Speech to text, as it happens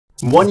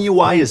One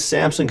UI is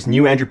Samsung's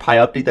new Android Pie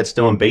update that's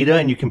still in beta,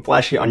 and you can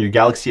flash it on your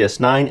Galaxy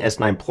S9,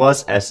 S9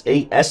 Plus,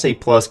 S8, S8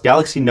 Plus,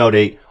 Galaxy Note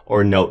 8,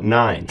 or Note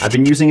 9. I've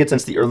been using it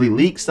since the early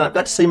leaks, and I've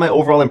got to say my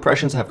overall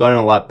impressions have gotten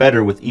a lot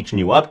better with each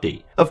new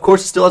update. Of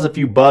course, it still has a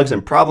few bugs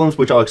and problems,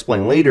 which I'll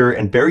explain later,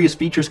 and various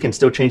features can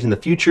still change in the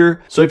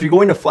future, so if you're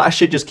going to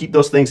flash it, just keep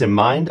those things in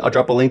mind. I'll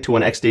drop a link to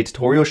an XDA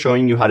tutorial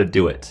showing you how to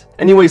do it.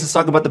 Anyways, let's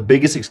talk about the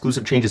biggest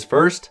exclusive changes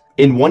first.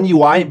 In One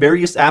UI,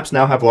 various apps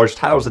now have large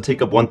tiles that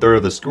take up 1/3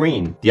 of the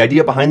screen. The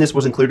idea behind this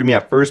wasn't clear to me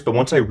at first, but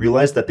once I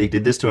realized that they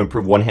did this to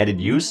improve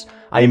one-handed use,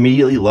 I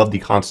immediately loved the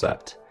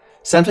concept.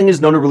 Samsung is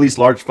known to release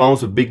large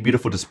phones with big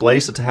beautiful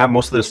displays, so to have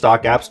most of their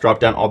stock apps drop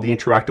down all the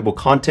interactable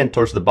content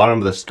towards the bottom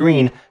of the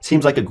screen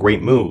seems like a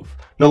great move.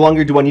 No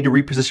longer do I need to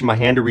reposition my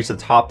hand to reach the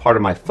top part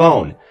of my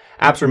phone.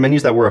 Apps or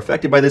menus that were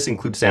affected by this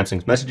include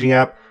Samsung's messaging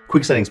app,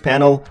 quick settings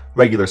panel,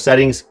 regular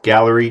settings,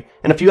 gallery,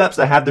 and a few apps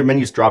that have their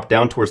menus drop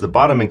down towards the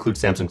bottom include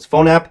Samsung's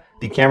phone app,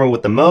 the camera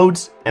with the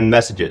modes, and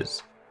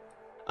messages.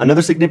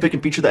 Another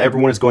significant feature that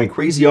everyone is going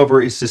crazy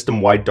over is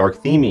system-wide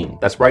dark theming.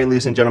 That's right,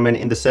 ladies and gentlemen,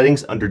 in the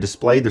settings under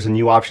display, there's a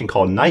new option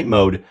called night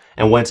mode,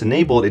 and when it's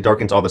enabled, it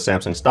darkens all the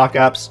Samsung stock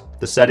apps,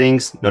 the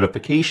settings,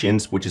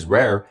 notifications, which is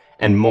rare,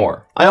 and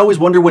more. I always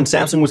wonder when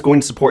Samsung was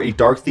going to support a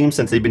dark theme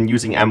since they've been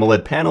using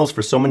AMOLED panels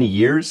for so many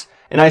years,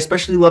 and I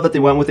especially love that they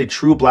went with a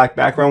true black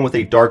background with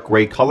a dark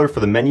gray color for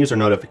the menus or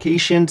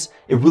notifications.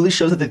 It really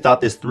shows that they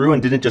thought this through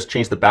and didn't just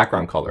change the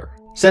background color.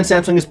 Since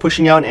Samsung is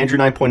pushing out an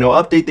Android 9.0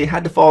 update, they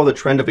had to follow the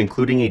trend of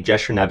including a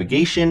gesture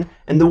navigation,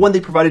 and the one they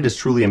provided is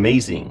truly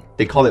amazing.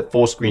 They call it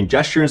full screen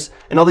gestures,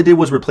 and all they did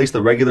was replace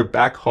the regular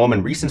back, home,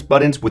 and recents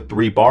buttons with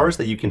 3 bars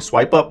that you can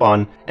swipe up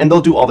on, and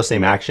they'll do all the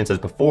same actions as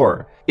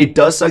before. It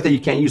does suck that you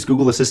can't use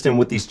Google Assistant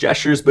with these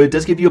gestures, but it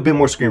does give you a bit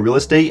more screen real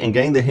estate, and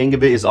getting the hang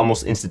of it is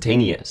almost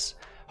instantaneous.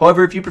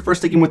 However, if you prefer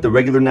sticking with the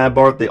regular nav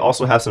bar, they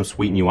also have some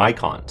sweet new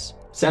icons.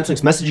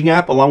 Samsung's messaging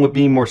app, along with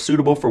being more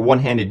suitable for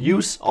one-handed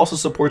use, also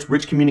supports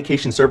rich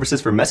communication services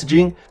for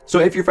messaging, so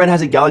if your friend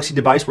has a Galaxy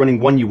device running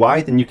One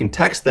UI, then you can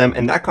text them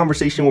and that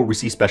conversation will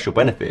receive special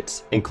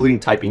benefits, including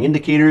typing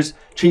indicators,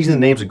 changing the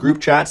names of group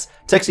chats,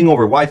 texting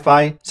over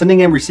Wi-Fi,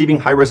 sending and receiving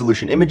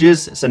high-resolution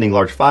images, sending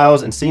large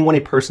files, and seeing when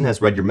a person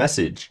has read your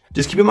message.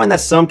 Just keep in mind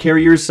that some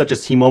carriers, such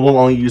as T-Mobile,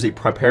 only use a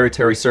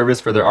proprietary service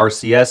for their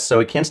RCS, so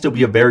it can still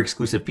be a very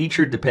exclusive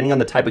feature depending on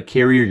the type of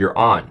carrier you're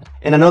on.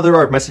 And I know there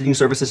are messaging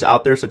services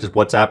out there such as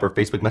WhatsApp or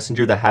Facebook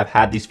Messenger that have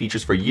had these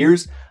features for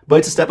years, but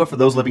it's a step up for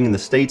those living in the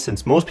States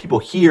since most people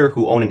here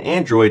who own an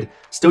Android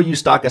still use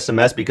stock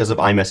SMS because of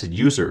iMessage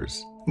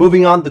users.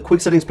 Moving on, the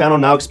quick settings panel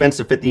now expands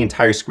to fit the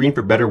entire screen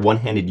for better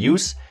one-handed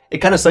use. It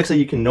kind of sucks that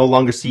you can no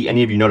longer see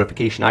any of your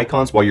notification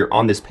icons while you're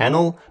on this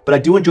panel, but I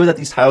do enjoy that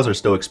these tiles are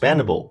still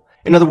expandable.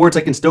 In other words,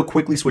 I can still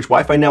quickly switch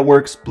Wi-Fi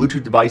networks,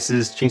 Bluetooth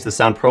devices, change the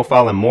sound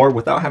profile, and more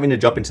without having to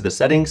jump into the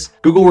settings.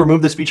 Google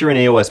removed this feature in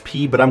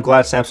AOSP, but I'm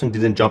glad Samsung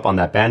didn't jump on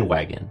that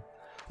bandwagon.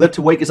 Lift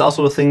to wake is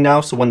also a thing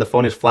now, so when the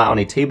phone is flat on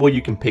a table,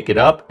 you can pick it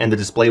up and the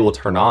display will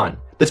turn on.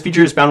 This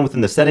feature is found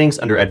within the settings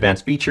under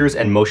advanced features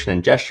and motion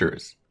and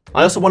gestures.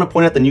 I also want to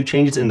point out the new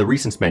changes in the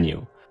recents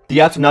menu. The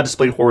apps are now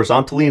displayed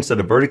horizontally instead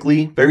of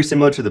vertically, very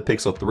similar to the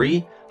Pixel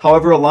 3.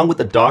 However, along with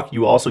the dock,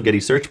 you also get a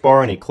search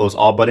bar and a close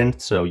all button,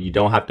 so you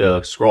don't have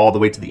to scroll all the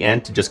way to the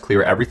end to just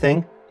clear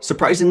everything.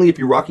 Surprisingly, if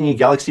you're rocking a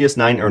Galaxy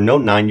S9 or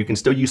Note 9, you can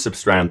still use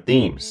Substratum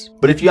themes.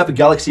 But if you have a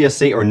Galaxy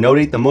S8 or Note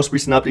 8, the most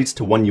recent updates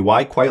to One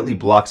UI quietly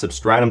block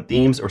Substratum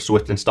themes or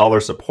Swift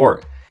installer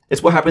support.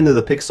 It's what happened to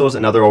the Pixels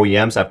and other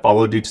OEMs that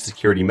followed due to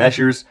security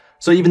measures,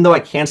 so even though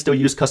I can still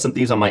use custom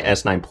themes on my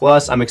S9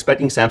 Plus, I'm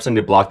expecting Samsung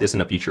to block this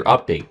in a future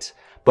update.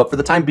 But for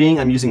the time being,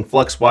 I'm using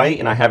Flux White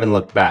and I haven't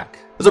looked back.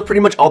 Those are pretty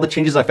much all the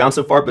changes I found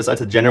so far besides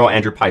the general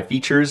Android Pie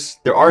features.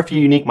 There are a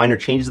few unique minor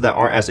changes that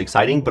aren't as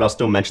exciting, but I'll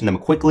still mention them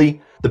quickly.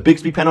 The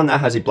Bixby panel now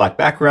has a black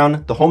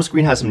background. The home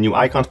screen has some new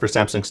icons for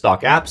Samsung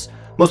stock apps.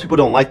 Most people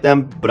don't like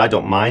them, but I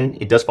don't mind.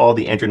 It does follow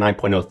the Android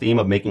 9.0 theme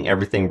of making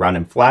everything round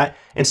and flat,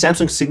 and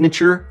Samsung's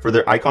signature for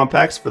their icon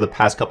packs for the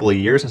past couple of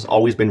years has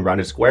always been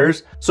rounded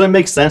squares, so it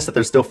makes sense that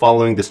they're still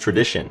following this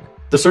tradition.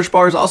 The search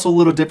bar is also a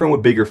little different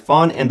with bigger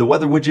font, and the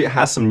weather widget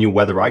has some new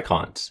weather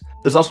icons.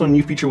 There's also a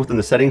new feature within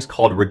the settings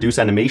called Reduce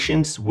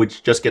Animations,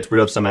 which just gets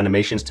rid of some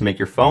animations to make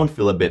your phone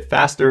feel a bit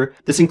faster.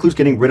 This includes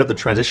getting rid of the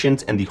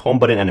transitions and the home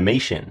button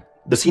animation.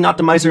 The scene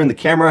optimizer in the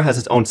camera has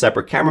its own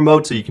separate camera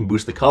mode so you can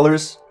boost the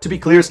colors. To be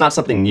clear, it's not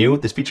something new.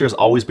 This feature has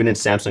always been in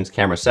Samsung's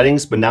camera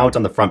settings, but now it's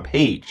on the front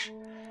page.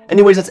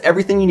 Anyways, that's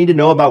everything you need to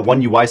know about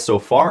One UI so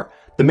far.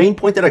 The main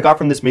point that I got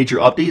from this major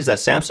update is that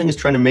Samsung is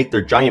trying to make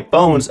their giant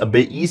phones a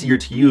bit easier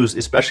to use,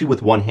 especially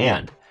with one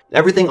hand.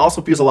 Everything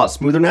also feels a lot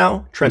smoother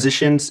now.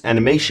 Transitions,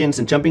 animations,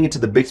 and jumping into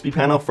the Bixby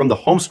panel from the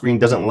home screen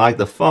doesn't lag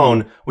the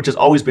phone, which has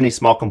always been a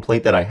small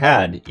complaint that I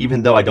had,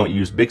 even though I don't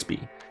use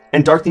Bixby.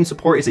 And dark theme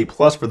support is a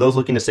plus for those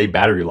looking to save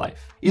battery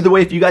life. Either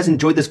way, if you guys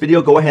enjoyed this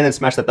video, go ahead and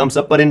smash that thumbs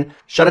up button.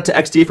 Shout out to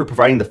XDA for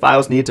providing the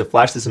files needed to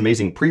flash this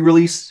amazing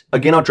pre-release.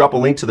 Again, I'll drop a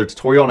link to their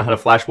tutorial on how to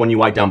flash One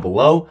UI down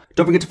below.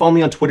 Don't forget to follow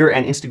me on Twitter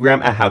and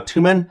Instagram at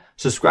HowToMan.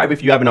 Subscribe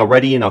if you haven't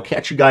already, and I'll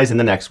catch you guys in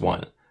the next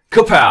one.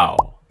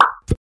 Kapow!